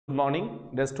Good morning,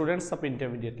 the students of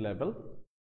intermediate level.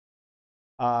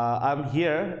 I'm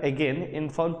here again in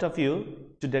front of you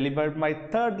to deliver my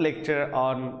third lecture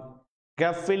on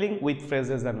gap filling with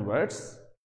phrases and words.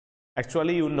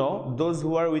 Actually, you know, those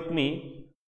who are with me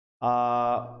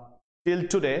till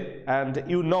today, and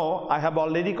you know, I have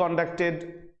already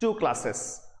conducted 2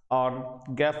 classes on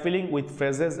gap filling with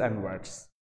phrases and words.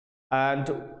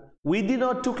 And within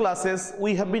our 2 classes,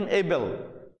 we have been able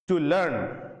to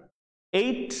learn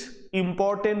 8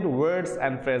 important words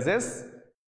and phrases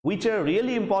which are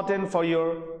really important for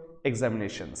your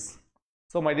examinations.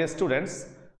 So my dear students,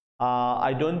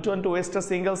 I don't want to waste a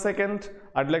single second.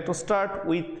 I'd like to start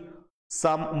with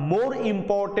some more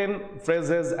important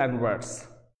phrases and words.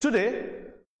 Today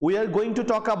we are going to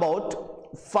talk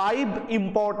about 5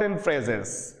 important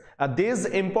phrases. These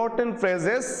important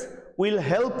phrases will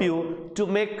help you to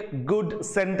make good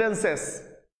sentences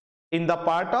in the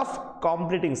part of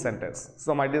completing sentence.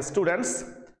 So my dear students,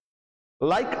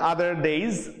 like other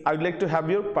days, I would like to have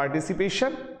your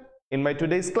participation in my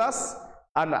today's class,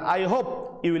 and I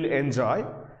hope you will enjoy,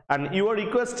 and you are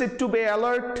requested to be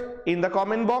alert in the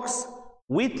comment box.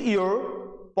 With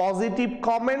your positive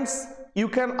comments, you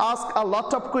can ask a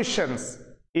lot of questions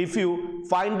if you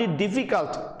find it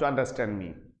difficult to understand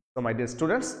me. So my dear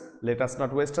students, let us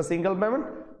not waste a single moment.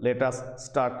 Let us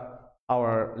start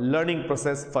our learning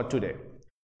process for today.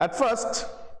 At first,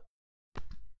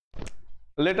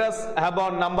 let us have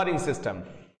our numbering system.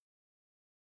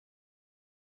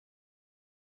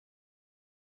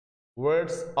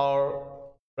 Words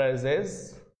or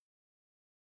phrases.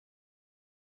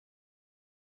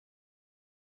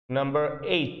 Number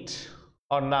 8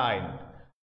 or 9.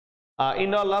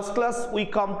 In our last class, we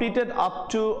completed up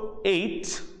to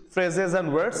 8 phrases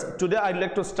and words. Today, I'd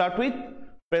like to start with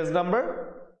phrase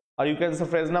number, or you can say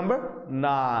phrase number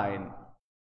 9.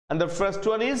 And the first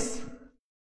one is,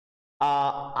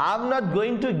 I'm not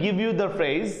going to give you the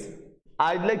phrase.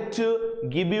 I'd like to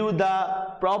give you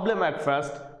the problem at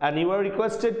first, and you are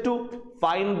requested to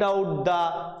find out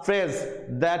the phrase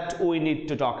that we need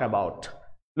to talk about.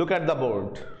 Look at the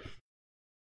board.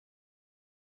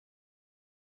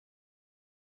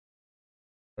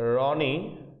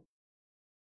 Ronnie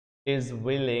is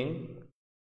willing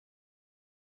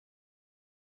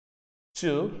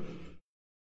to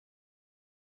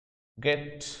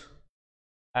get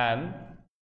an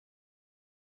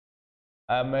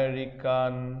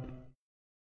American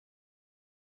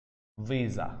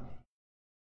visa.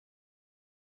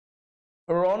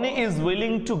 Ronnie is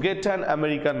willing to get an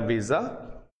American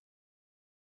visa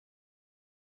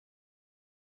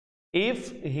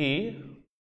if he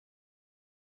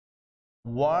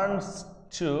wants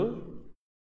to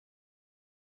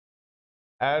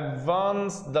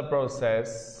advance the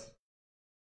process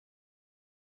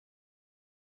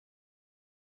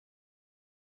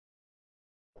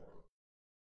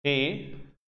he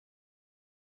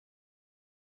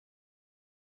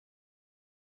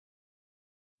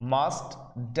must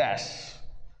dash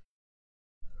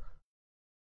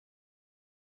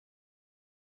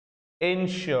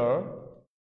ensure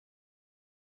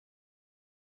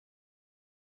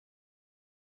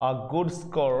a good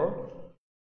score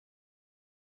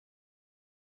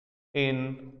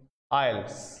in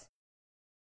IELTS.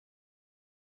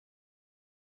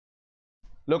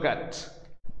 Look at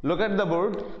the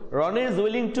board. Ronnie is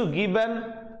willing to give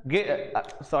an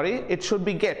it should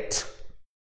be get.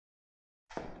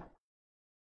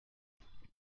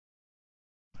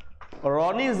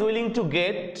 Ronnie is willing to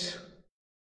get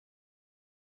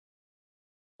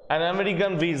an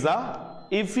American visa.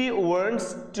 If he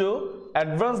wants to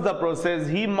advance the process,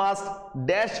 he must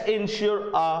dash ensure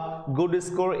a good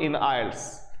score in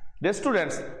IELTS. Dear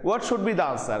students, what should be the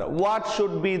answer? What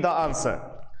should be the answer?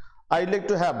 I'd like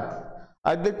to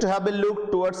have a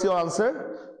look towards your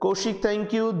answer. Kaushik,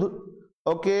 thank you.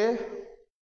 Okay,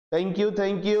 thank you.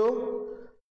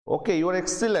 Okay, you are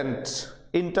excellent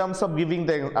in terms of giving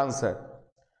the answer.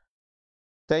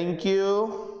 Thank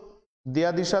you.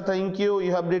 Diyadisha, thank you.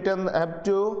 You have written have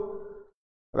to.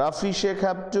 Rafi Sheikh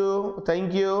have to.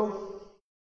 Thank you.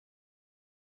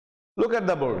 Look at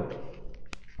the board.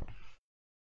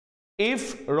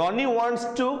 If Ronnie wants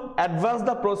to advance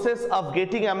the process of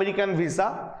getting American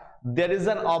visa, there is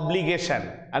an obligation.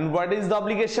 And what is the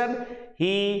obligation?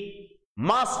 He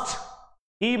must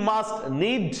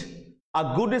need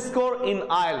a good score in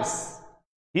IELTS.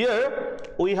 Here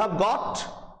we have got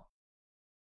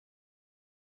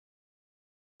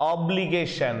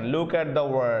obligation. Look at the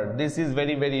word. This is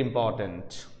very, very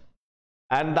important.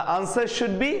 And the answer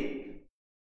should be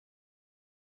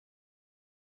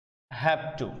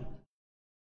have to.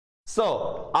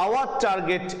 So our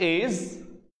target is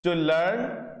to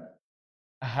learn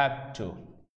have to.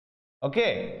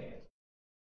 Okay.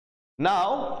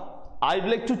 Now I'd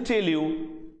like to tell you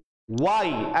why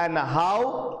and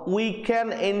how we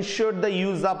can ensure the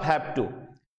use of have to.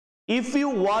 If you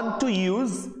want to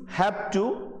use have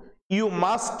to, you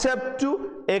must have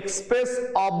to express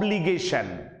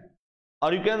obligation,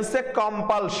 or you can say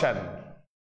compulsion.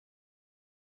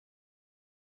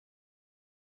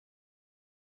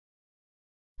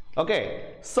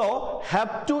 Okay, so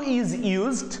have to is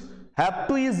used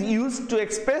to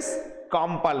express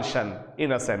compulsion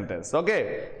in a sentence.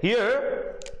 Okay,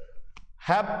 here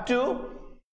have to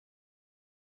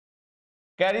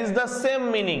carries the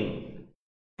same meaning,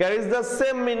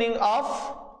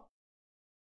 of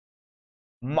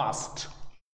must.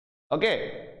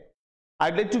 Okay,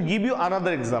 I'd like to give you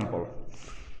another example.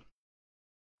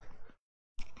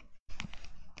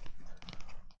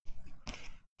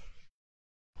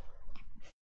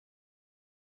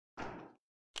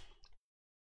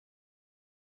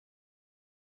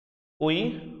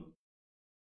 We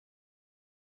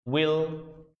will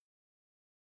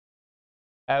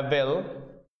avail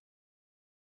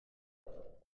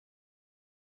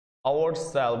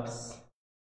ourselves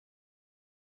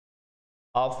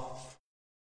of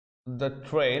the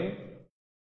train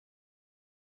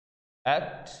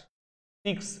at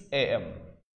 6 a.m.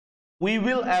 We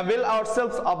will avail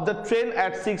ourselves of the train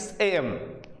at 6 a.m.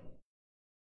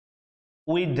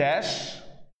 We dash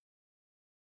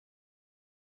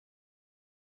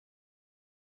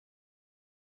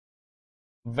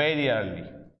very early.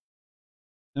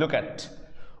 Look at,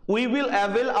 we will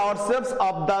avail ourselves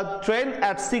of the train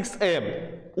at 6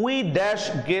 a.m. We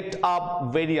dash get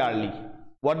up very early.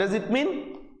 What does it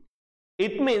mean?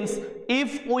 It means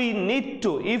if we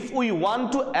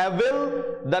want to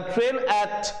avail the train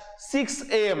at 6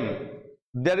 a.m.,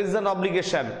 there is an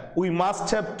obligation. We must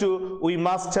have to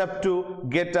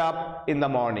get up in the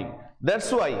morning.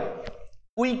 That's why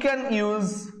we can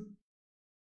use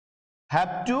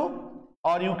have to,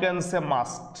 or you can say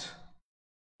must.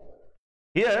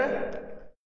 Here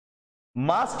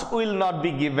must will not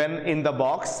be given in the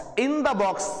box. In the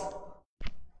box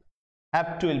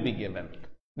have to will be given.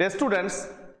 Dear students,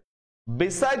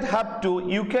 beside have to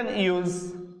you can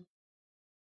use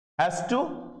has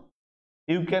to,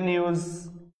 you can use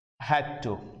had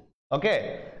to.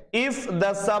 Okay, if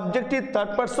the subject is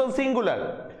third person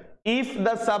singular,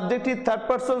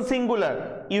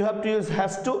 you have to use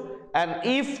has to. And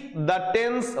if the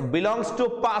tense belongs to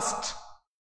past,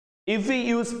 if we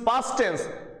use past tense,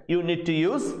 you need to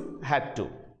use had to.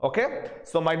 Okay,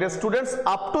 so my dear students,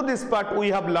 up to this part we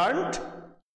have learned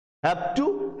have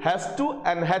to, has to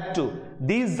and had to.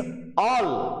 These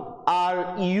all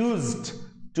are used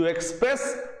to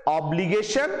express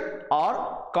obligation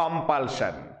or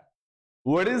compulsion.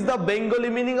 What is the Bengali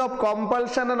meaning of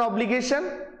compulsion and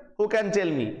obligation? Who can tell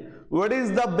me? What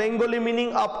is the Bengali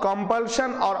meaning of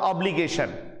compulsion or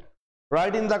obligation?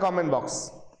 Write in the comment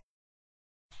box.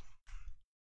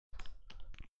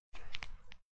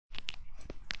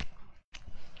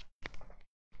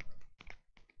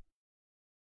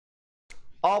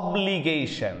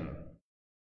 Obligation.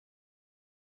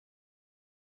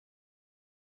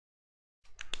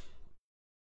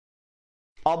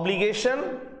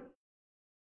 Obligation,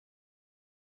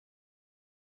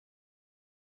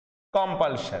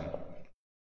 compulsion.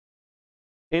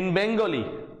 In Bengali,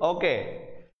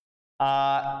 okay,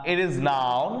 it is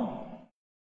noun.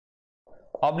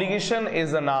 Obligation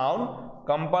is a noun,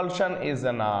 compulsion is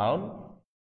a noun.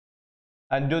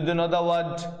 And do you know the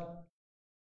word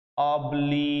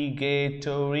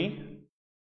obligatory?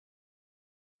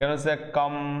 Can you say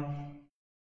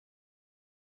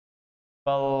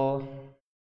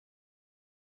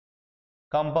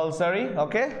compulsory?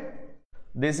 Okay,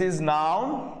 this is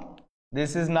noun.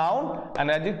 An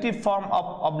adjective form of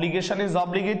obligation is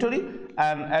obligatory,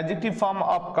 and adjective form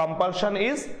of compulsion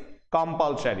is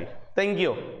compulsory. Thank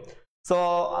you.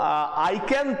 So I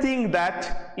can think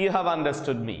that you have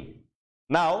understood me.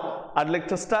 Now I'd like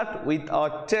to start with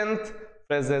our 10th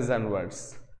phrases and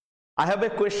words. I have a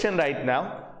question right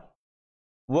now.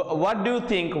 What do you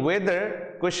think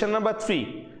whether question number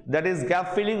 3, that is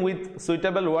gap filling with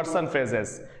suitable words and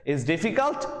phrases, is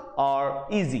difficult or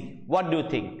easy? What do you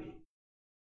think?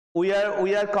 We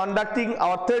are conducting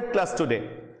our 3rd class today.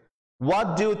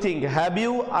 What do you think? Have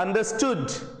you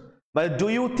understood? But do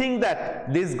you think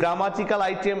that this grammatical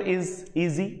item is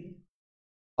easy?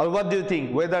 Or what do you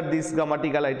think whether this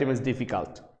grammatical item is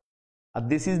difficult?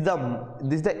 This is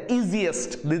the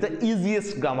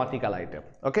easiest grammatical item,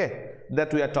 okay,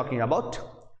 that we are talking about.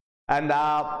 and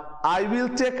I will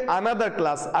take another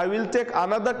class. I will take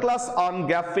another class on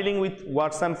gap filling with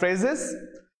words and phrases,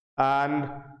 and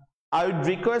I would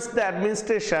request the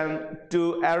administration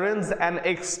to arrange an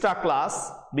extra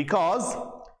class, because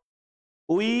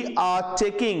we are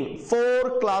taking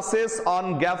 4 classes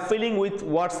on gap filling with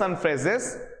words and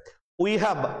phrases. We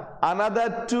have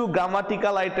another 2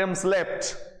 grammatical items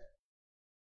left.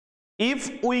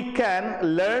 If we can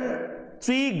learn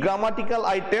 3 grammatical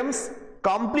items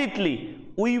completely,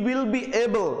 we will be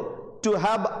able to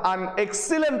have an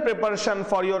excellent preparation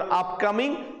for your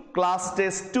upcoming class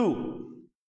test 2.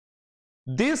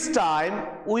 This time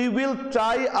we will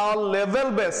try our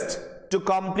level best to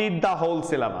complete the whole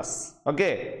syllabus.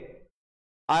 Okay,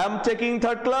 I am taking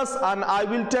 3rd class and I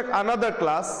will take another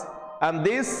class, and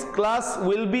this class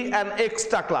will be an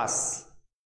extra class.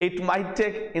 It might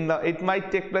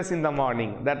take place in the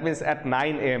morning, that means at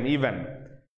 9 AM even.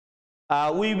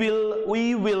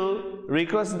 We will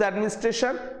request the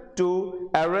administration to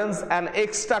arrange an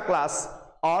extra class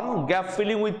on gap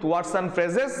filling with words and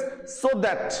phrases, so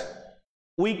that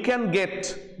we can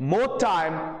get more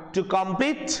time to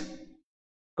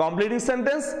completing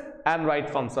sentence and write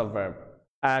forms of verb.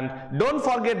 And don't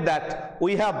forget that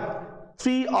we have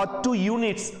 3 or 2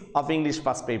 units of English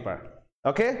past paper.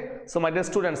 Okay, so my dear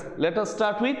students, let us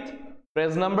start with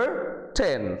phrase number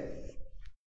 10.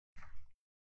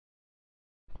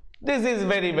 This is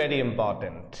very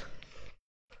important.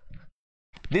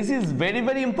 This is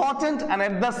very important, and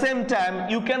at the same time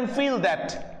you can feel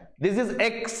that this is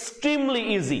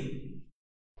extremely easy.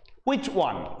 Which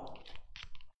one?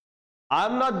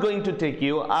 I'm not going to take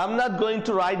you, I'm not going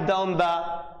to write down the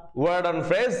word and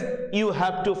phrase. You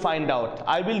have to find out.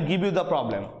 I will give you the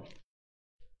problem.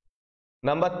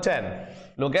 Number 10.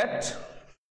 Look at.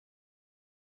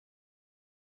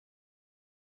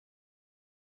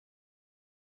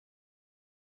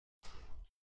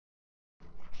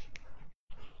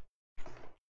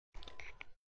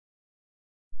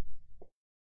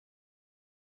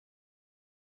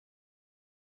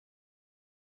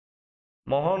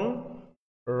 Mohan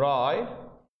Roy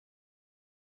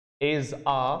is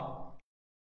a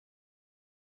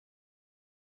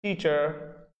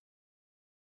teacher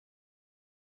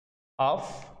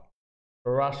of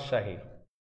Rajshahi.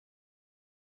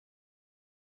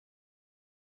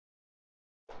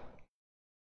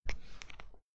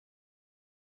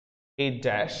 A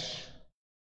dash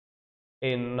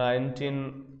in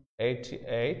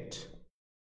 1988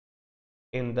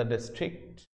 in the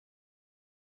district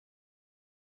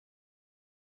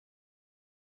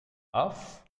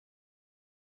of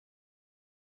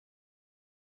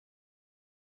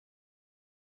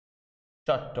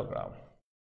Chattogram.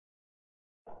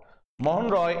 Mohan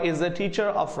Roy is a teacher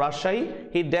of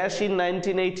Rajshahi. He dashed in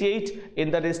 1988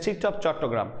 in the district of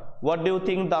Chattogram. What do you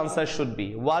think the answer should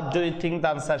be? What do you think the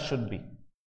answer should be?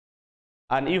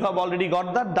 And you have already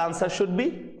got that. The answer should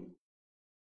be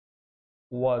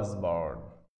was born.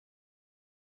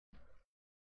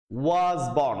 Was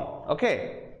born.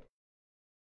 Okay.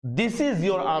 This is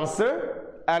your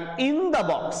answer, and in the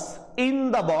box,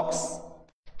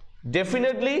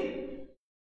 definitely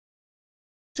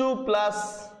 2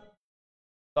 plus,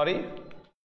 sorry,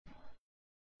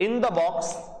 in the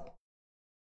box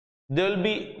there will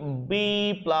be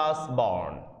B plus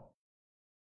born.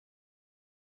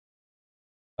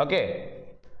 Okay,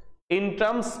 in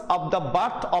terms of the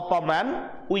birth of a man,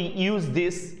 we use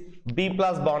this B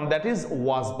plus born, that is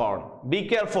was born. Be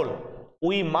careful.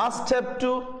 We must have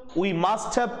to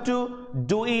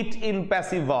do it in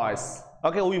passive voice.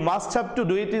 Okay, we must have to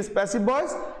do it in passive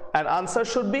voice, and answer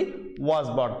should be was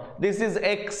born. This is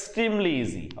extremely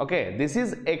easy. Okay, this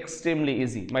is extremely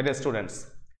easy, my dear students.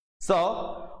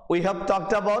 So we have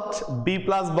talked about B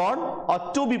plus born or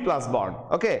 2B plus born.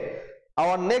 Okay,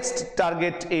 our next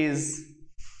target is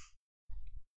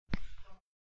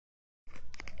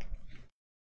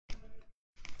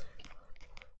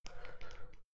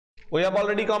we have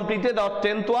already completed our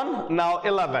 10th one, now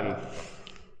 11.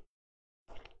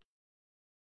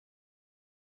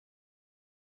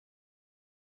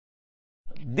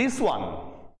 This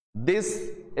one,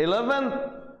 this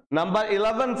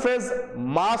 11 phrase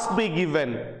must be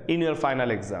given in your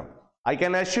final exam. I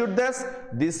can assure this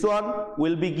one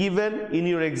will be given in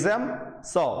your exam.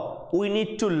 So we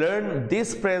need to learn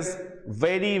this phrase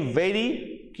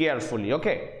very carefully.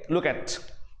 Okay, look at.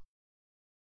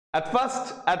 At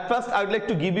first I would like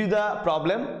to give you the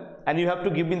problem, and you have to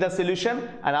give me the solution,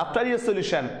 and after your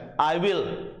solution I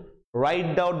will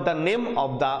write down the name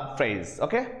of the phrase.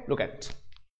 Okay, look at.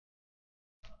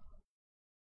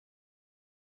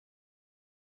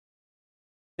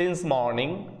 Since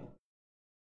morning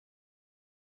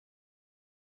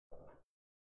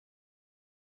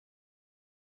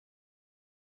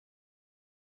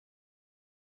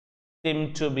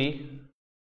seem to be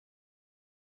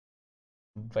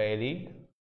very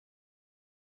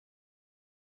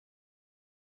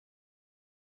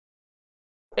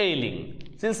ailing.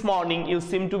 Since morning you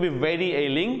seem to be very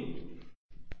ailing.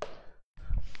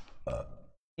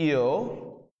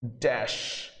 You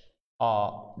dash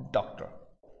a doctor.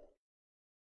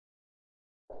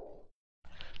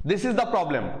 This is the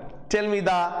problem. Tell me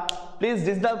the, please,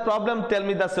 this is the problem, tell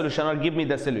me the solution or give me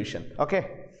the solution.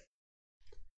 Okay.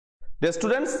 The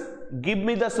students, give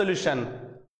me the solution.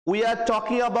 We are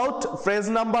talking about phrase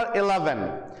number 11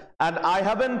 and I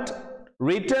haven't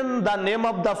written the name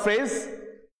of the phrase,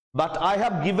 but I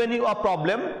have given you a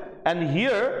problem and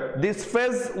here this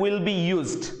phrase will be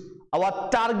used. Our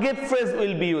target phrase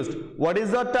will be used. What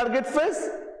is the target phrase?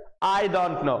 I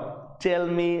don't know. Tell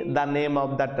me the name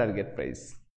of the target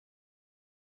phrase.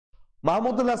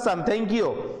 Mahmudul Hassan, thank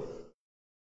you.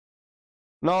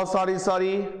 No,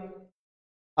 sorry.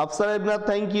 Afsar Ibn,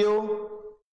 thank you.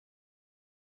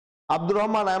 Abdur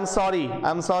Rahman, I'm sorry.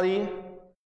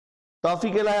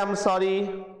 Tawfiq Elai, I'm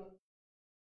sorry.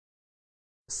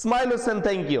 Smile Hussain,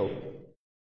 thank you.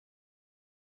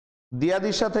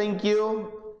 Diyadisha, thank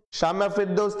you. Shamya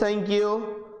Firdaus, thank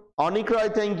you. Anik Roy,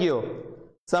 thank you.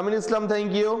 Samin Islam,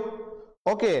 thank you.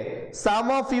 Okay,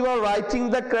 some of you are writing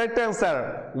the correct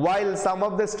answer while some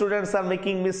of the students are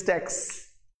making mistakes.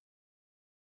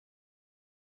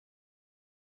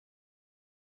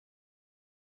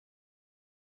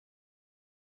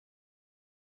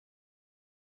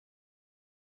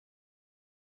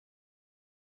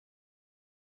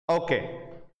 Okay,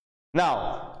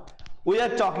 now we are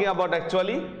talking about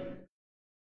actually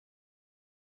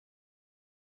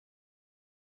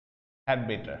had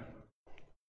better.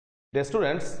 Dear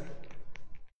students,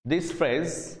 this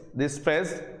phrase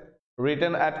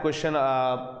written at question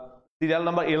serial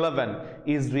number 11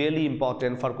 is really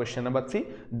important for question number 3.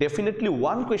 Definitely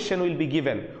one question will be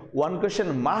given, one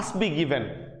question must be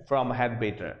given from had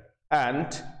better,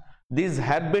 and this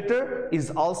had better is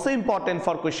also important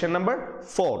for question number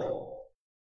 4.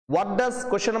 What does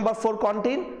question number 4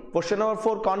 contain? Question number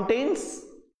 4 contains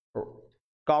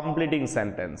completing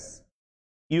sentence.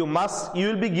 You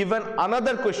will be given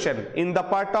another question in the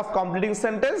part of completing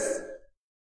sentence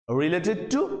related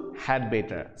to had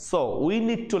better. So we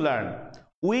need to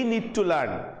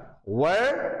learn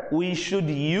where we should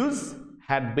use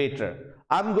had better.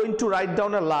 I'm going to write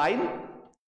down a line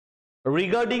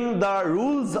regarding the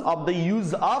rules of the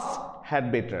use of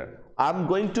had better. I'm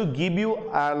going to give you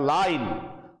a line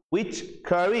which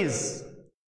carries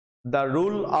the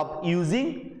rule of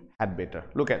using had better.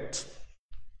 Look at.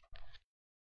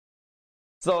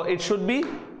 So it should be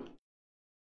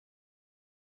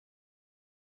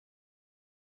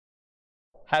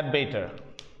had better.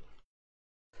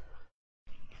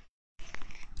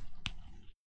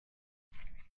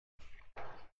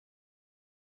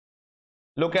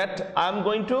 Look at, I'm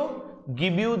going to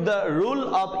give you the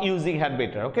rule of using had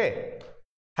better. Okay,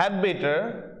 had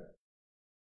better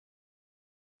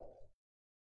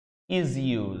is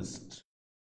used.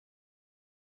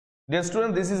 Dear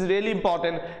student, this is really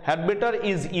important. Had better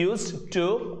is used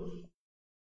to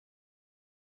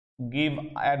give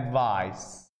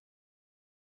advice.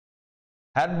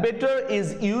 Had better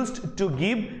is used to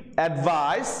give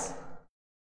advice.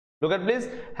 Look at please.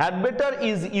 Had better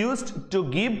is used to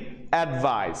give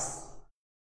advice.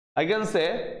 I can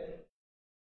say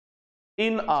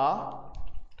in a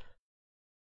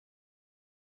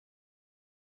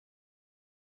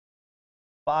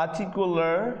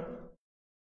particular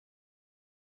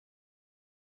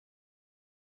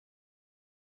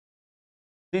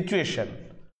situation.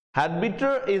 Had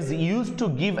better is used to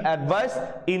give advice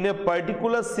in a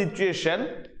particular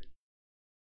situation,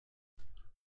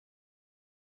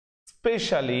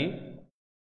 especially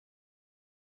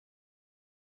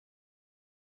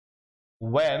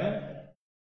when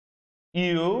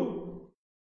you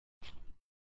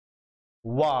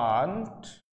want,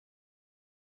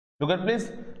 look at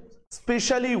please,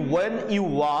 especially when you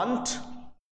want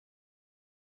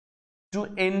to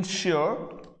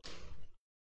ensure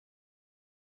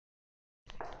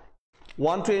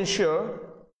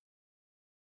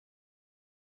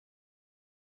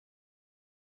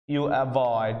you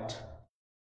avoid,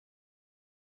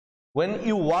 when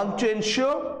you want to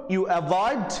ensure you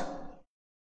avoid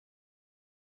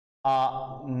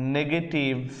a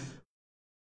negative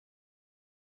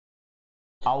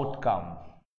outcome.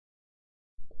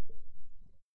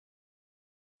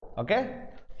 Okay,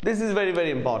 this is very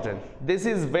important. This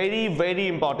is very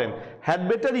important. Had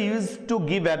better used to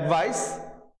give advice.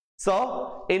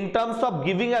 So in terms of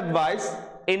giving advice,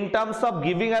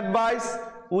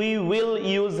 we will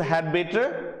use had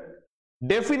better.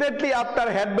 Definitely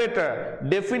after had better,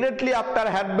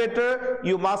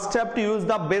 you must have to use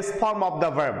the base form of the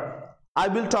verb. I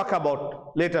will talk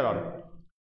about later on.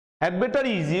 Had better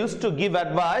is used to give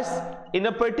advice in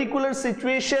a particular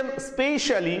situation,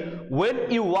 especially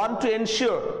when you want to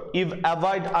ensure you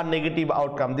avoid a negative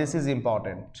outcome. This is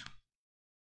important.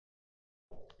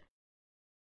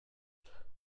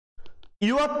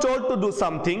 You are told to do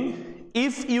something.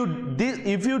 If you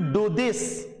do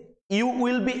this, you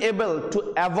will be able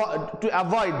to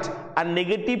avoid a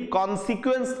negative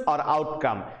consequence or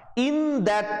outcome. In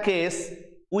that case,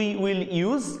 we will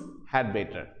use had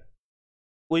better.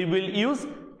 We will use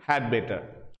had better.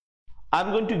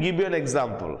 I'm going to give you an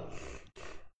example.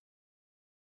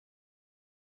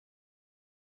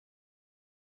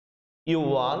 You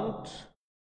want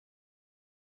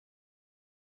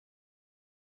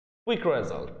quick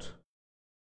result.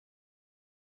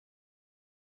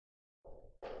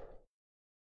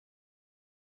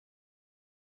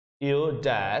 You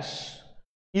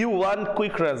want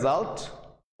quick result.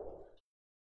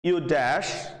 You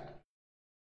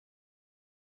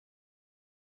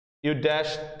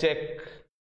take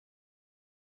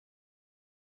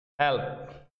help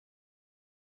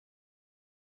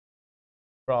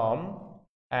from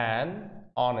an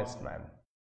honest man.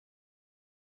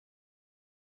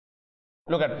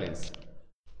 Look at please.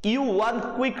 You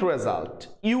want quick result.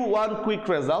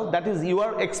 That is, you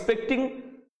are expecting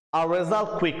a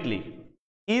result quickly.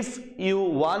 If you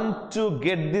want to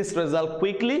get this result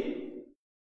quickly,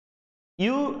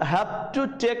 you have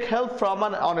to take help from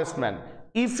an honest man.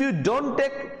 If you don't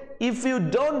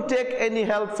take any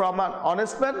help from an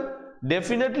honest man,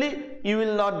 definitely you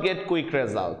will not get quick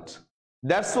result.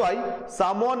 That's why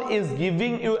someone is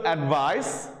giving you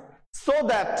advice so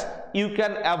that you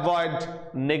can avoid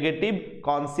negative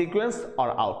consequence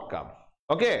or outcome.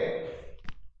 Okay.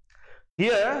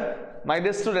 Here, my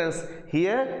dear students,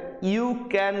 here you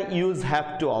can use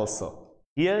have to also.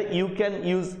 Here you can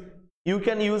use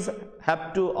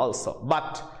have to also.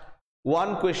 But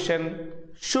one question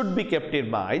should be kept in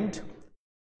mind.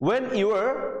 When you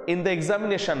are in the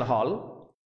examination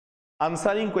hall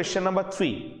answering question number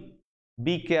 3,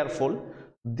 be careful,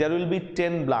 there will be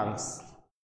 10 blanks.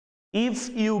 If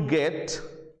you get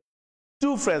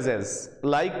two phrases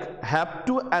like have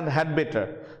to and had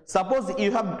better, suppose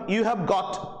you have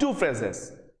got two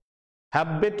phrases,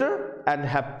 have better and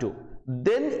have to,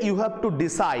 then you have to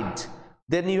decide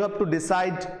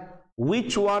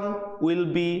which one will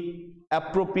be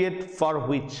appropriate for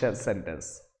which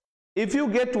sentence. If you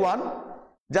get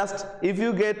if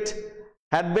you get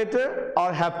had better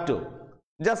or have to,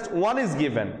 just one is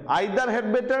given, either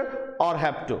had better or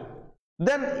have to,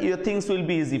 then your things will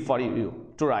be easy for you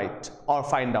to write or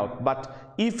find out.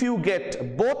 But if you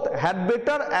get both had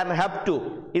better and have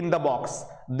to in the box,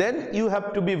 then you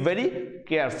have to be very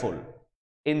careful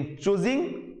in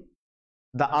choosing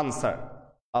the answer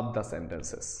of the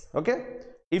sentences. Okay,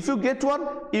 if you get one,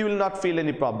 you will not feel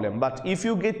any problem, but if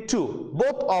you get two,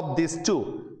 both of these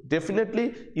two,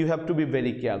 definitely you have to be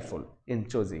very careful in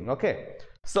choosing. Okay,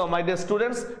 so my dear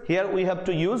students, here we have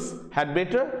to use had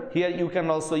better, here you can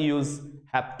also use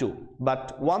have to,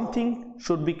 but one thing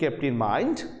should be kept in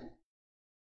mind.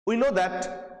 We know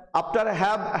that after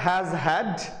have, has,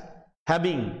 had,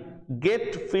 having,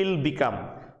 get, feel, become,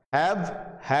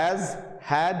 have, has,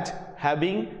 had,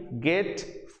 having, get,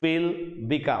 feel,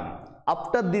 become.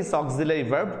 After this auxiliary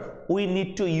verb, we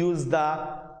need to use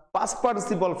the past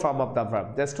participle form of the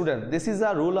verb. The student, this is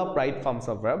a rule of right forms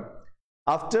of verb.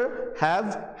 After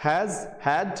have, has,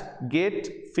 had,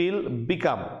 get, feel,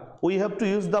 become, we have to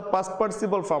use the past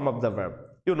participle form of the verb.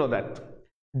 You know that.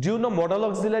 Do you know modal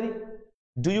auxiliary?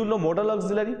 Do you know modal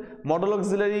auxiliary?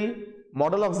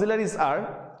 Modal auxiliaries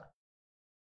are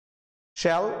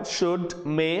shall, should,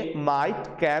 may,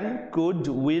 might, can, could,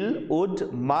 will,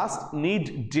 would, must,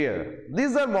 need, dare.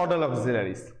 These are modal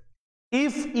auxiliaries.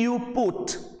 If you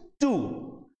put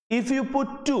to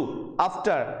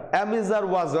after am, is, are,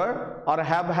 was, are, or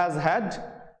have, has, had,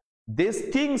 these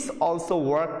things also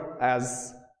work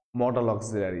as modal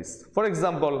auxiliaries. For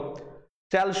example,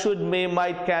 shall, should, may,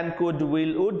 might, can, could,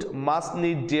 will, would, must,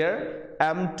 need, dare,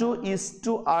 am to, is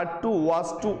to, are to,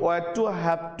 was to, were to,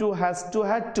 have to, has to,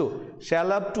 had to,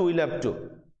 shall have to, will have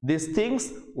to. These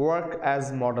things work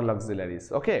as modal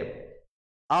auxiliaries. Okay.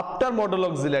 After modal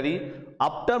auxiliary,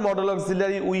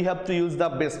 we have to use the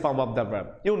base form of the verb.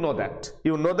 You know that.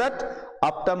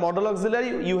 After modal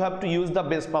auxiliary, you have to use the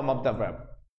base form of the verb.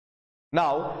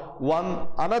 Now,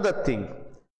 another thing,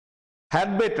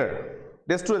 had better.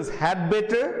 The students, had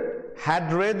better,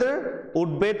 had rather,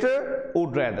 would better,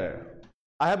 would rather.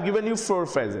 I have given you 4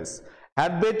 phrases.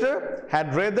 Had better,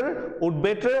 had rather, would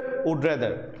better, would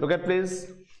rather. Look at please.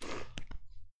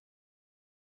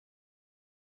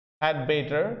 Had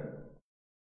better,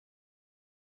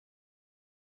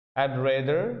 had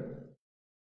rather,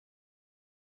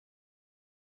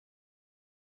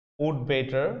 would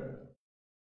better,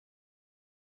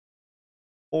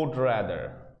 would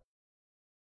rather.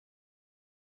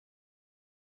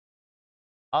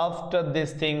 After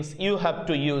these things you have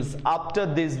to use, after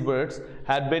these words,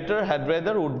 had better, had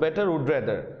rather, would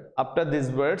rather, after these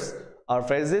words or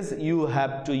phrases you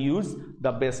have to use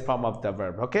the base form of the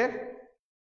verb. Okay,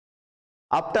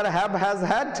 after have, has,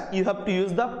 had, you have to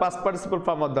use the past participle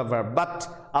form of the verb, but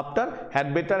after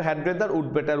had better, had rather,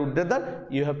 would better, would rather,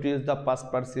 you have to use the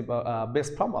past participle base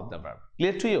form of the verb.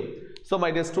 Clear to you? So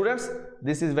my dear students,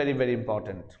 this is very, very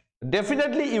important.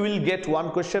 Definitely you will get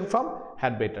one question from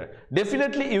had better.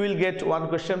 Definitely you will get one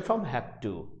question from had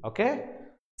to. Okay,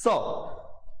 so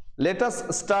let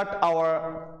us start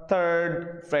our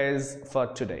third phrase for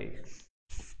today.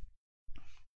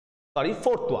 Sorry,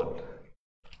 fourth one.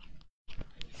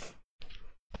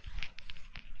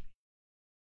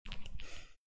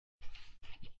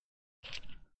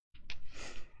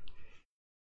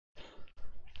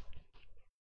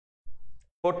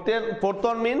 Fourth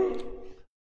one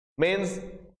means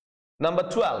number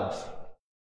 12.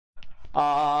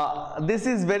 This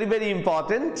is very, very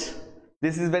important.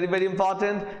 This is very, very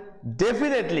important.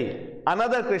 Definitely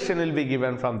another question will be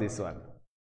given from this one.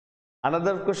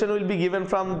 Another question will be given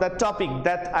from the topic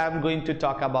that I am going to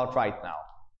talk about right now.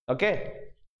 Okay.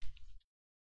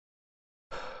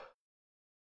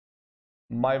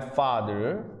 My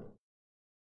father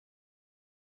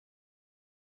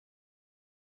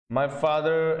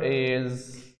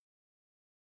is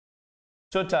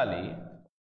totally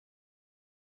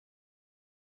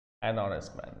an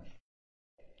honest man.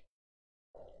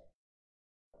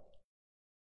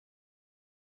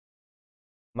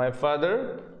 My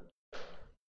father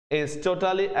is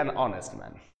totally an honest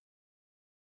man.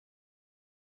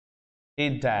 He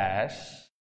dash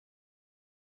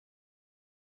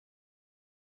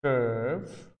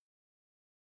serve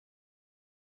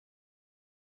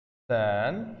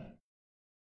than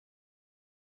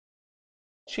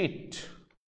cheat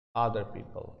other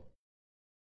people.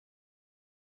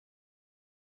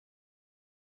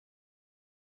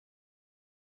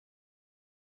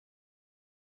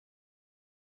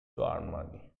 To earn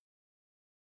money.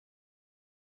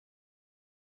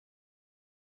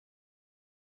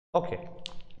 Okay.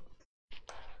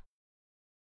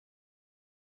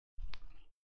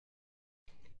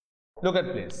 Look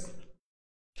at please.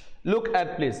 Look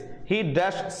at please. He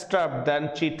dash starve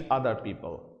than cheat other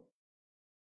people.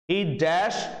 He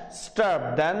dash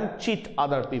starve than cheat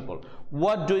other people.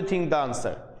 What do you think the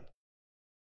answer?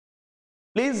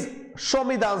 Please show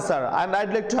me the answer and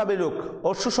I'd like to have a look.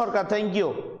 Oshu Sarkar, thank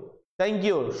you. Thank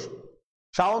you.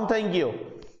 Shaun, thank you.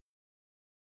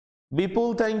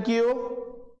 Bipul, thank you.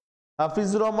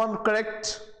 Hafizur Rahman,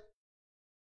 correct.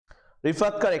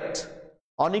 Rifat, correct.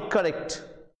 Onik, correct.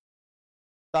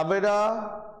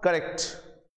 Tavera, correct.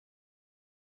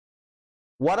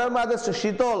 What are my others?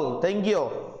 Shitol, thank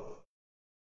you.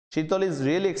 Shitol is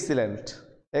really excellent.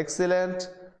 Excellent.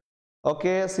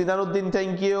 Okay, Sinaruddin,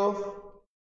 thank you.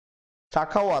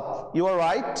 Shakhawat, you are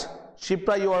right.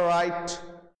 Shipra, you are right.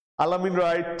 Alamin,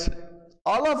 right.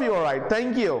 All of you are right.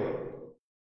 Thank you.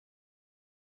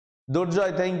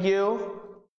 Durjoy, thank you.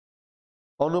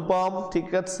 Anupam,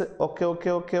 tickets.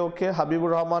 Okay.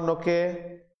 Habibur Rahman,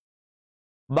 okay.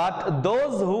 But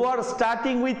those who are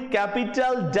starting with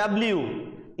capital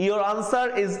W, your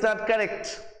answer is not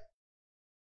correct.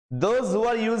 Those who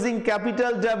are using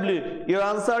capital W, your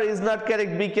answer is not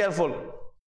correct. Be careful.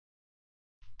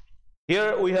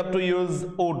 Here we have to use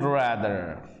would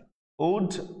rather.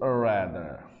 Would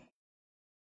rather.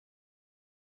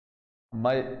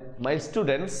 My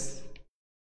students,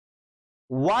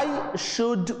 why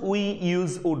should we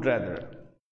use would rather?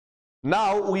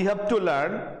 Now we have to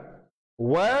learn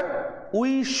where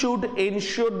we should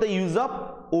ensure the use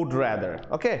of would rather.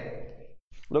 Okay,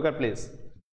 look at please.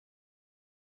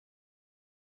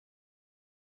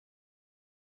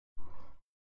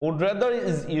 Would rather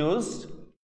is used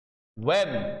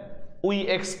when we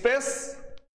express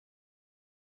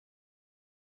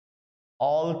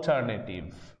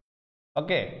alternative.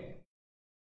 Okay,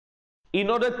 in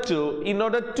order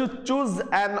to choose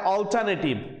an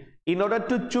alternative,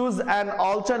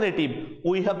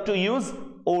 we have to use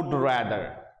would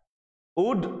rather.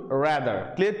 Would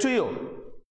rather. Clear to you?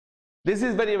 This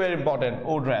is very, very important.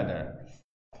 Would rather.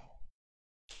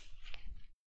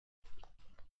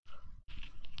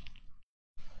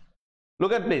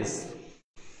 Look at this.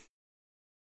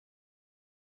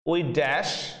 we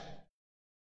dash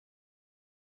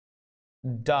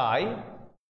die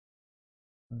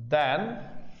then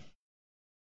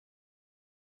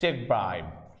take bribe.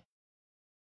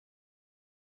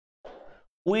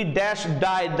 We dash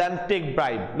die then take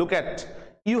bribe. Look at,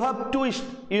 you have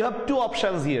two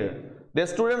options here. The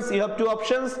students, you have two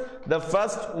options. The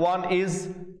first one is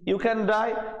you can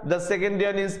die, the second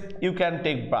one is you can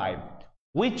take bribe.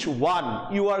 Which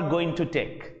one you are going to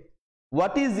take?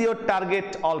 What is your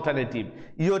target alternative?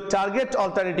 Your target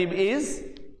alternative is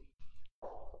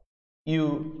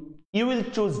you will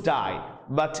choose die,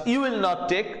 but you will not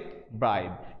take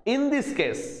bribe. In this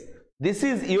case, this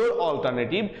is your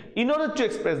alternative. In order to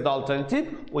express the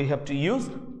alternative, we have to use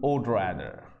would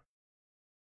rather.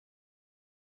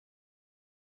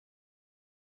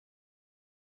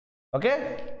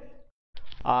 Okay,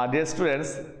 dear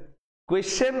students,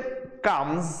 question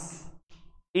comes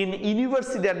in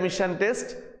university admission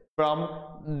test from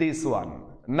this one.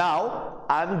 Now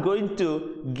I am going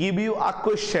to give you a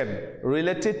question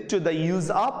related to the use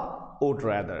of would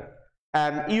rather,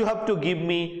 and you have to give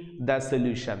me the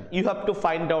solution. You have to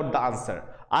find out the answer.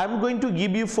 I am going to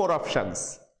give you 4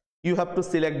 options. You have to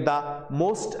select the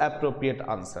most appropriate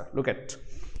answer. Look at.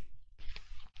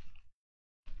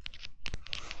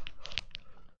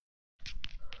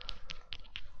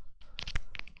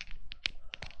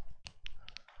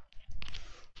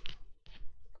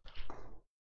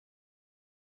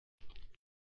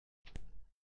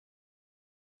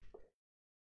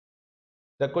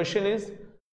 The question is,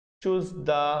 choose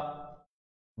the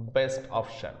best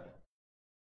option.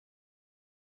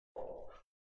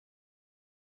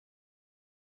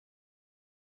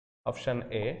 Option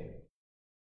A,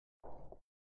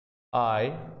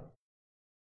 I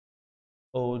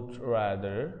would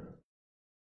rather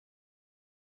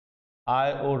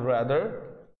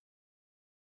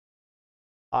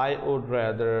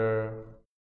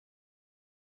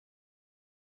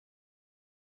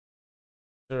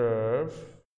serve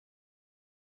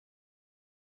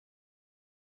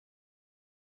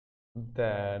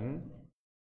than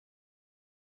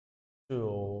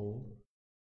to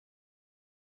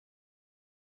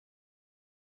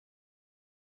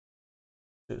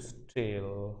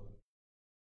steal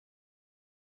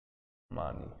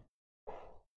money.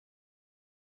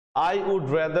 I would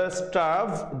rather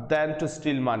starve than to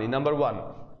steal money. Number 1.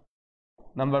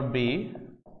 Number B,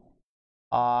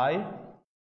 I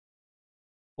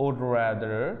would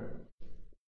rather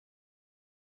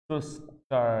to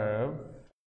starve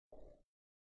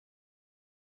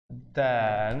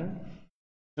than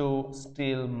to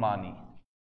steal money.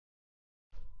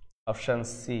 Option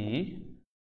C,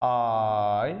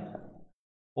 I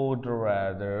would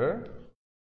rather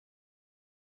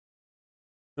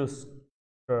to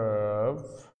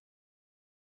starve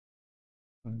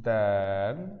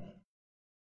than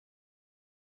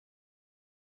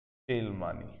steal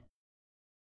money.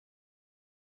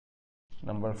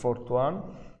 Number 4th one,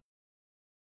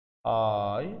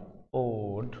 I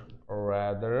would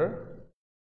rather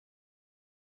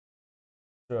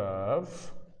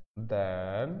serve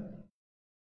than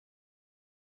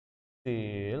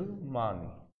steal money.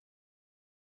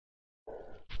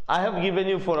 I have given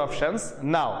you 4 options.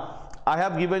 Now I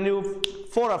have given you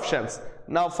 4 options.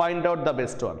 Now find out the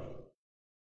best one.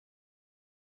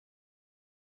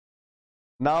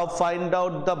 Now find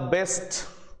out the best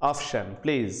option,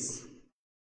 please.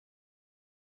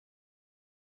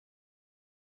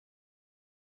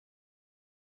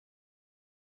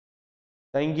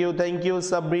 Thank you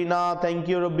Sabrina, thank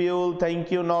you Rabiul,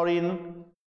 thank you Noreen.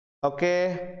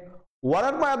 Okay, what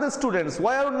are my other students?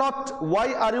 Why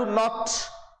are you not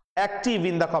active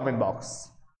in the comment box?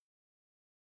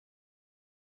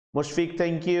 Mushfiq,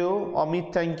 thank you.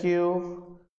 Amit, thank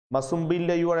you. Masum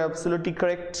Billah, you are absolutely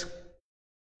correct.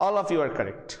 All of you are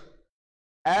correct.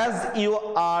 As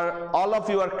all of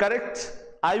you are correct,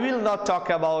 I will not talk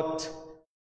about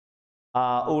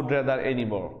would rather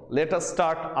anymore. Let us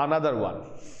start another one.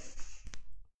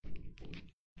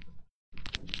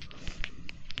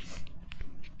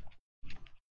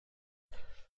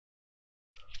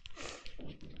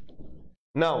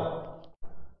 Now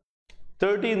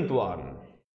 13th one.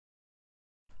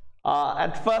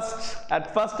 At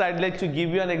first I'd like to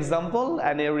give you an example,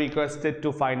 and you're requested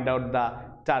to find out the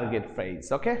target phrase.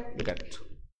 Okay, look at it.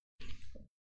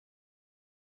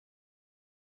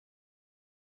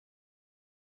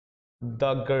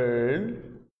 The girl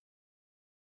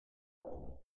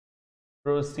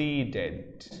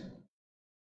proceeded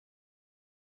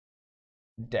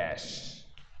dash.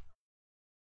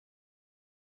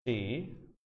 She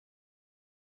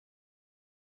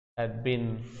had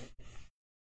been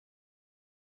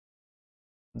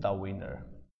the winner.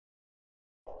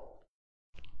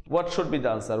 What should be the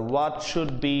answer? What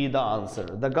should be the answer?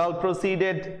 The girl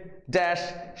proceeded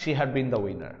dash, she had been the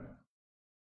winner.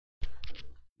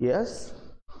 Yes.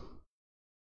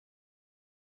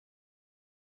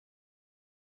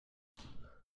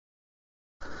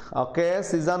 Okay,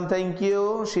 Suzanne, thank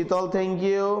you. Sheetal, thank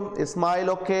you. Ismail,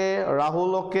 okay.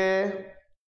 Rahul, okay.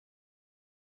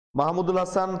 Mahmudul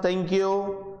Hassan, thank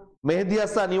you. Mehdi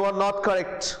Hassan, you are not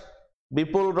correct.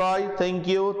 Bipul Roy, thank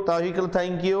you. Tahikal,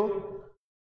 thank you.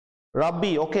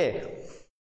 Rabbi, okay.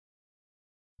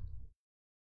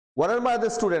 What are my other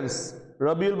students?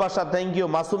 Rabiul Basha, thank you.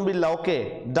 Masum Billah,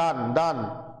 okay. Done,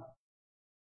 done.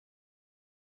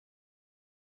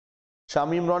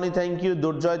 Shamim Rani, thank you.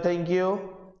 Durjoy, thank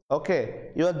you.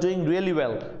 Okay, you are doing really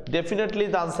well. Definitely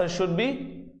the answer should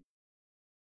be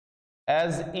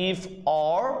as if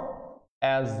or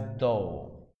as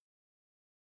though.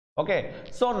 Okay,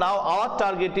 so now our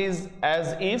target is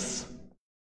as if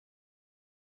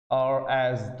or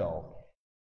as though.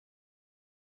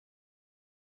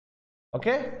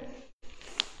 Okay,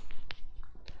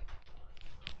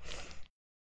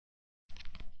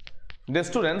 the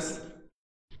students,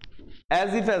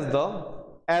 as if as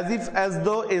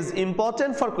though is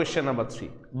important for question number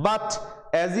 3, but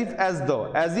as if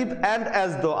and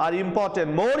as though are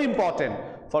important, more important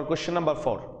for question number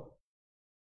 4.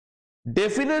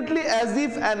 Definitely as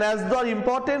if and as though are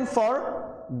important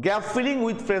for gap filling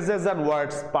with phrases and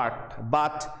words part,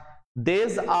 but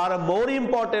these are more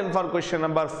important for question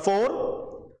number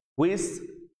 4, which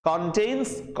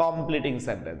contains completing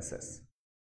sentences.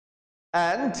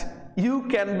 And you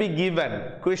can be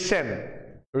given question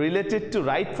related to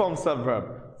right forms of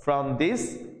verb from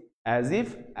this as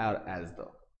if or as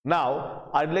though. Now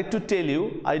I'd like to tell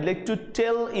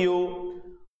you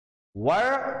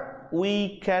where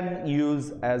we can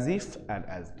use as if and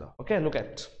as though. Okay, look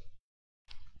at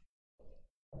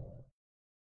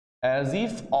as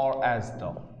if or as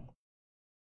though.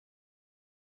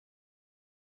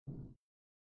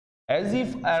 As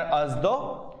if or as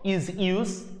though is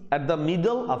used at the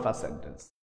middle of a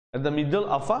sentence. At the middle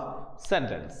of a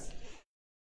sentence.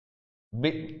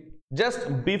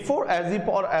 Just before as if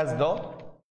or as though,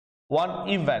 one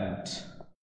event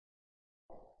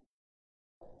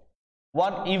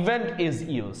is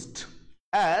used,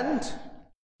 and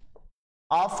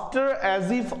after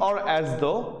as if or as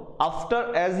though,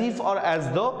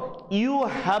 you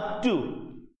have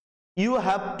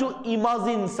to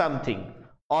imagine something,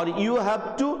 or you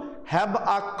have to have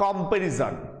a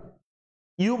comparison.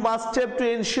 You must have to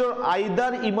ensure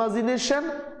either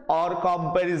imagination or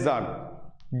comparison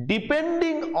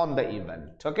depending on the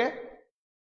event. Okay,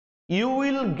 you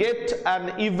will get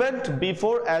an event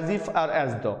before as if or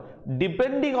as though.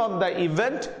 Depending on the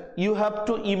event, you have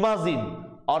to imagine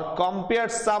or compare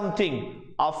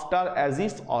something after as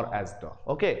if or as though.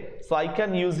 Okay, so I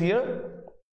can use here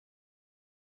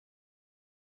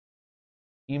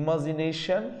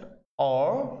imagination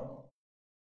or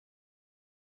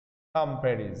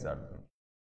comparison.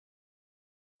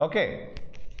 Okay,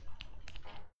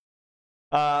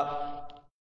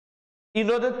 in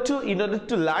order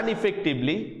to learn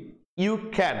effectively, you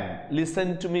can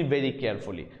listen to me very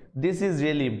carefully. This is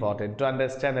really important to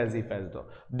understand as if as though.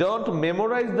 Don't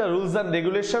memorize the rules and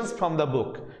regulations from the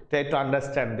book. Try to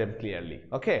understand them clearly.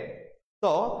 Okay,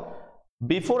 so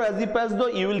before as if as though,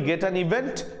 you will get an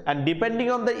event, and depending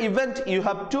on the event, you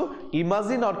have to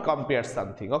imagine or compare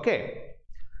something. Okay,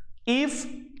 if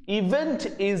event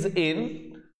is in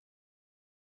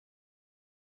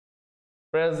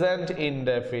present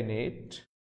indefinite,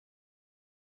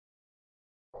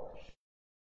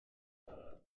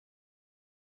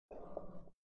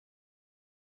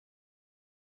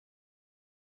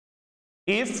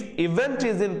 if event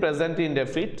is in present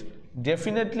indefinite,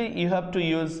 definitely you have to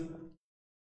use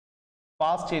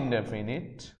past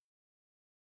indefinite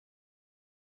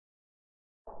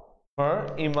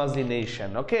for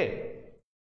imagination. Okay,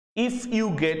 if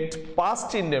you get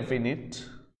past indefinite,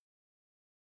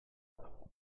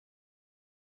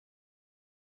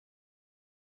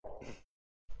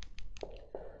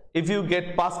 in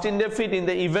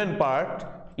the event part,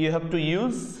 you have to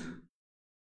use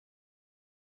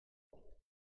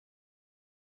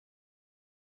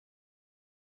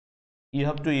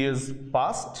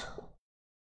past.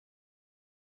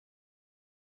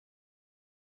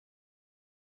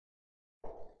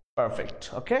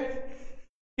 Perfect. Okay,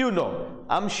 you know,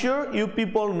 I'm sure you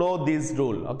people know this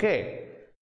rule. Okay,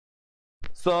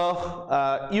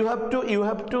 so you have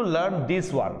to learn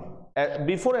this one.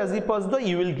 Before as if as though,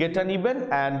 you will get an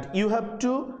event, and you have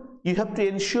to you have to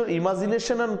ensure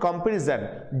imagination and comparison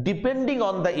depending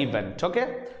on the event.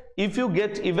 Okay, if you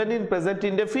get even in present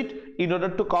indefinite, in order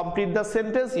to complete the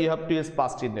sentence you have to use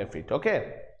past indefinite.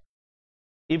 Okay,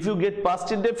 if you get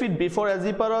past indefinite before as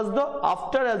if or as though,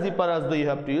 after as if or as though, you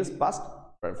have to use past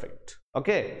perfect.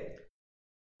 Okay,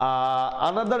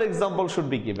 another example should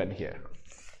be given here.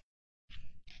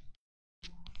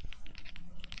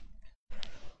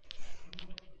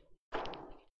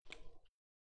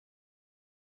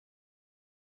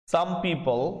 Some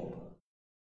people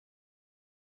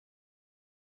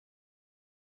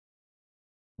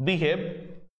behave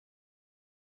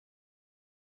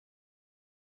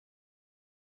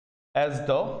as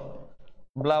though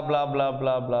blah blah blah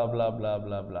blah blah blah blah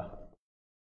blah blah.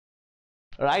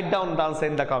 Write down the answer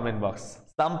in the comment box.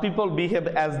 Some people behave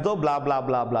as though blah blah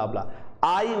blah blah blah.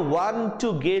 I want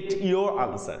to get your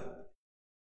answer.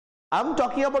 I'm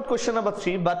talking about question number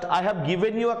 3, but I have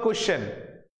given you a question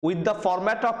with the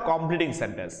format of completing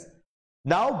sentence.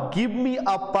 Now give me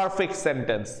a perfect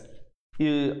sentence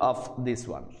of this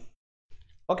one.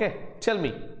 Okay, tell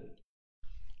me.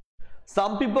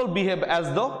 Some people behave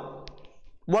as though,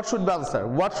 what should be the answer?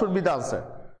 What should be the answer?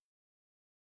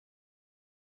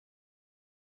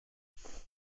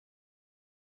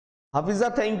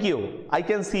 Hafiza, thank you. I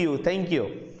can see you. Thank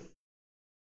you.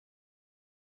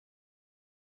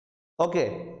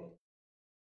 Okay.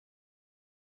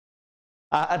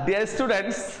 Dear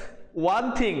students,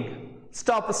 one thing,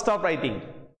 stop writing.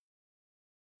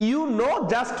 You know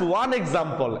just one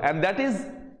example, and that is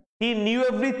he knew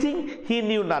everything, he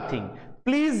knew nothing.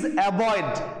 Please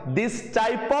avoid this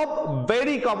type of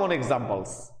very common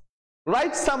examples.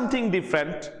 Write something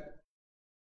different.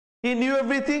 He knew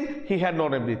everything, he had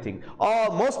known everything. Or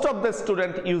most of the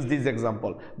students use this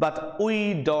example, but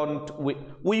we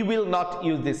will not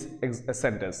use this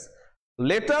sentence.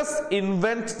 Let us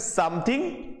invent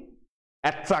something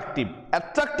attractive.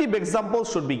 Attractive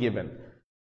examples should be given.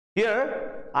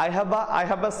 Here I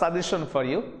have a suggestion for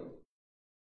you.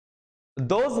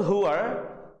 Those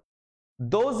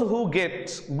who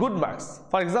get good marks,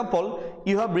 for example,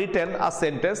 you have written a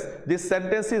sentence. This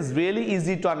sentence is really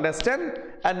easy to understand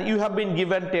and you have been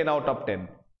given 10 out of 10.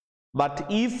 But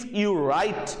if you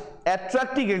write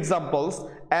attractive examples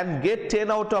and get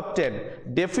 10 out of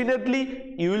 10,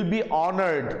 definitely you will be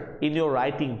honored in your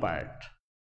writing part.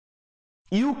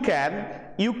 You can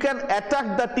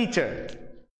attack the teacher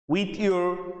with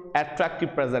your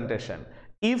attractive presentation.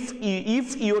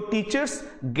 If your teachers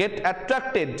get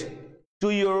attracted to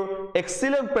your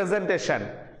excellent presentation,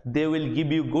 they will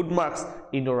give you good marks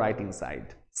in your writing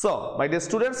side. So, my dear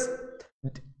students,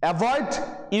 avoid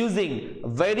using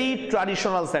very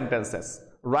traditional sentences.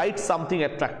 Write something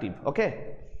attractive.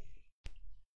 Okay.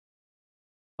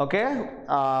 Okay.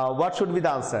 What should be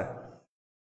the answer?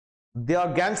 They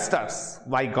are gangsters.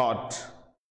 My God.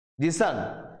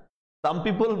 Listen. Some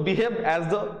people behave as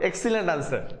the excellent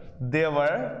answer. They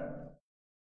were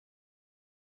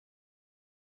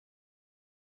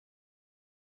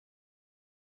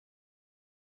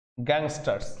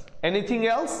gangsters. Anything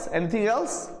else? Anything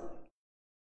else?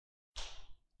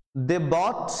 They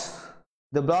brought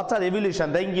a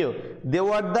revolution. Thank you. They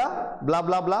were the blah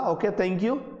blah blah. Okay, thank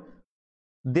you.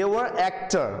 They were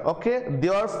actor. Okay, they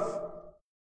were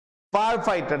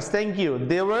firefighters. Thank you.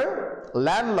 They were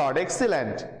landlord.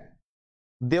 Excellent.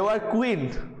 They were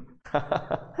queen.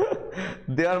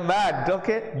 They are mad.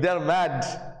 Okay, they are mad.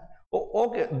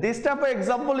 Okay, this type of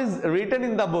example is written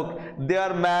in the book. They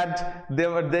are mad.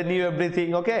 They knew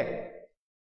everything. Okay.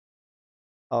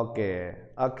 Okay.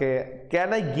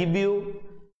 Can I give you?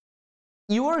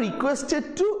 You are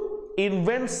requested to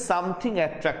invent something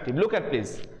attractive. Look at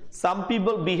please. Some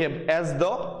people behave as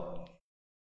though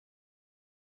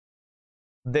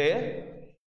they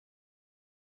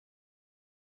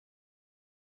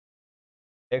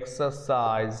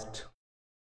exercised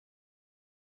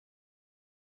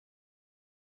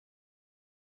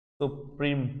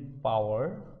supreme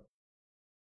power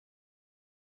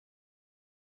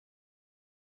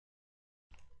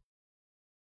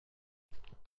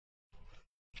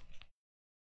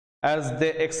as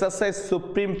they exercise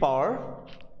supreme power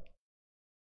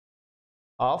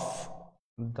of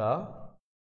the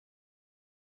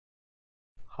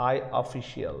high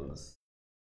officials.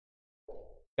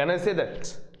 Can I say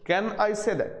that? Can I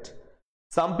say that?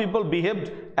 Some people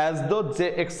behaved as though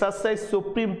they exercise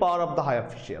supreme power of the high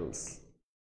officials.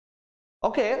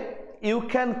 Okay, you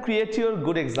can create your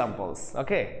good examples.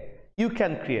 Okay, you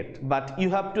can create, but you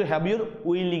have to have your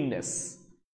willingness.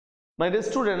 My dear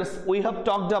students, we have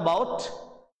talked about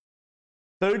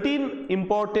 13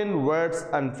 important words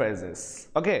and phrases.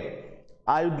 Okay,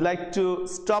 I would like to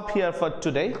stop here for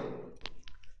today.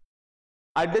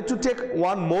 I'd like to take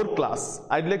one more class.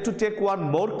 I'd like to take one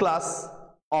more class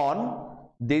on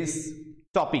this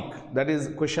topic, that is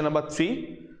question number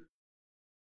 3.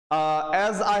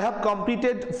 As I have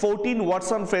completed 14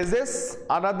 words on phrases,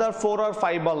 another 4 or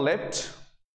 5 are left.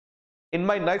 In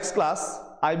my next class,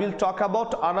 I will talk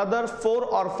about another 4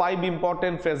 or 5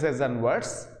 important phrases and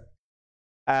words.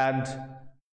 And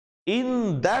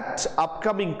in that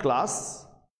upcoming class,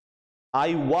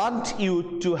 I want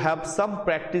you to have some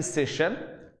practice session.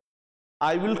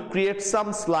 I will create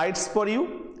some slides for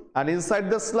you, and inside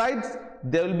the slides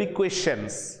there will be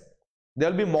questions. There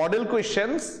will be model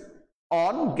questions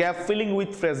on gap filling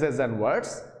with phrases and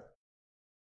words.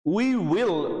 We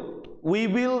will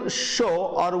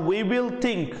show, or we will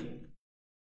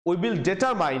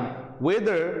determine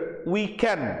whether we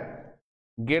can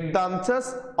get the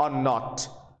answers or not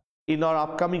in our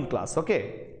upcoming class.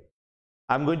 Okay,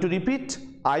 I'm going to repeat.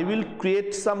 I will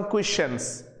create some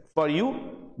questions for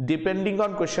you depending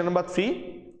on question number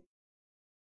 3,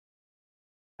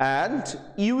 and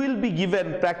you will be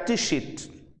given practice sheet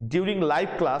during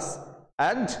live class,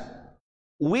 and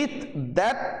with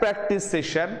that practice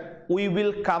session we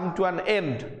will come to an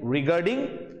end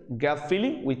regarding gap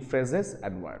filling with phrases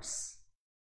and words.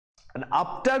 And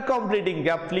after completing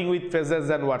gap filling with phrases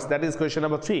and words, that is question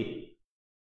number 3,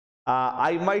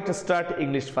 I might start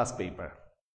English first paper.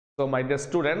 So my dear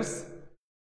students,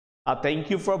 thank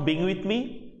you for being with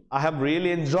me. I have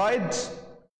really enjoyed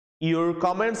your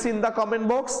comments in the comment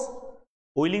box.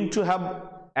 Willing to have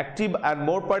active and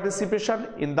more participation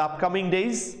in the upcoming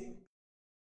days,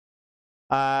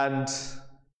 and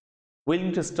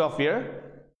willing to stop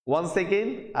here. Once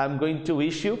again, I am going to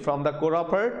wish you from the core of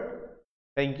heart,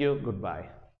 thank you, goodbye.